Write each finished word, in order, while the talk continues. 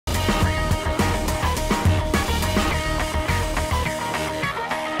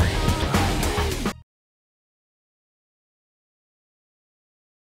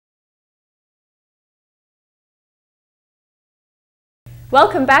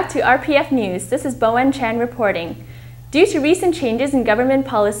Welcome back to RPF News. This is Bowen Chan reporting. Due to recent changes in government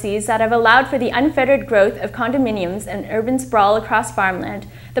policies that have allowed for the unfettered growth of condominiums and urban sprawl across farmland,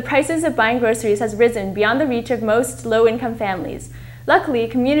 the prices of buying groceries has risen beyond the reach of most low-income families. Luckily,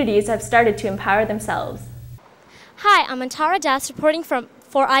 communities have started to empower themselves. Hi, I'm Antara Das reporting for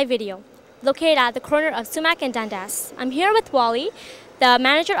iVideo, located at the corner of Sumac and Dundas. I'm here with Wally, the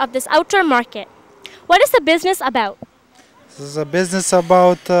manager of this outdoor market. What is the business about? This is a business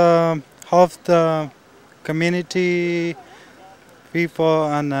about help the community, people,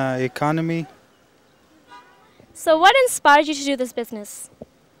 and economy. So what inspired you to do this business?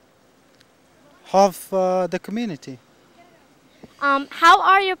 Help the community. How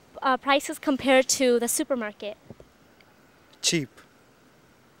are your prices compared to the supermarket? Cheap.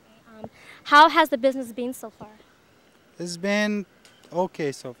 How has the business been so far? It's been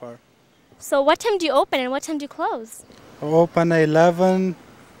okay so far. So what time do you open and what time do you close? Open at 11,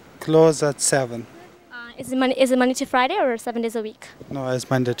 close at 7. Is it Monday to Friday or 7 days a week? No, it's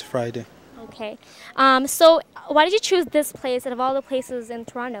Monday to Friday. Okay. So why did you choose this place out of all the places in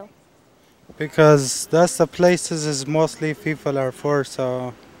Toronto? Because that's the places is mostly people are for,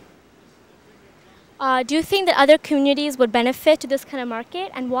 so. Do you think that other communities would benefit to this kind of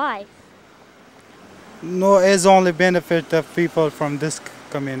market, and why? No, it's only benefit the people from this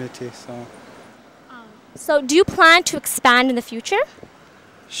community, so. So do you plan to expand in the future?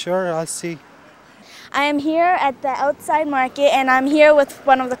 Sure, I'll see. I am here at the outside market and I'm here with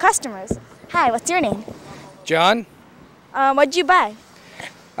one of the customers. Hi, what's your name? John? What'd you buy?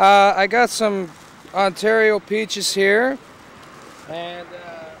 I got some Ontario peaches here and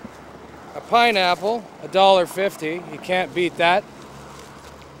a pineapple, $1.50. You can't beat that.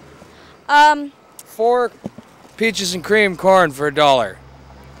 4 peaches and cream corn for $1.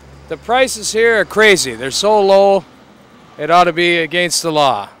 The prices here are crazy. They're so low, it ought to be against the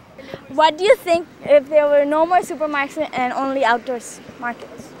law. What do you think if there were no more supermarkets and only outdoor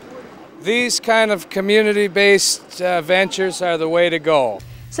markets? These kind of community-based ventures are the way to go.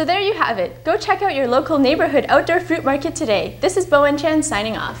 So there you have it. Go check out your local neighborhood outdoor fruit market today. This is Bowen Chan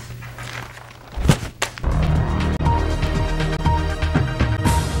signing off.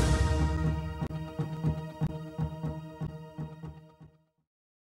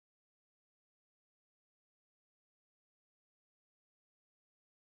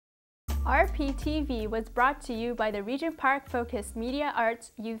 RPTV was brought to you by the Regent Park Focused Media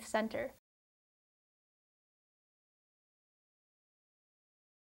Arts Youth Center.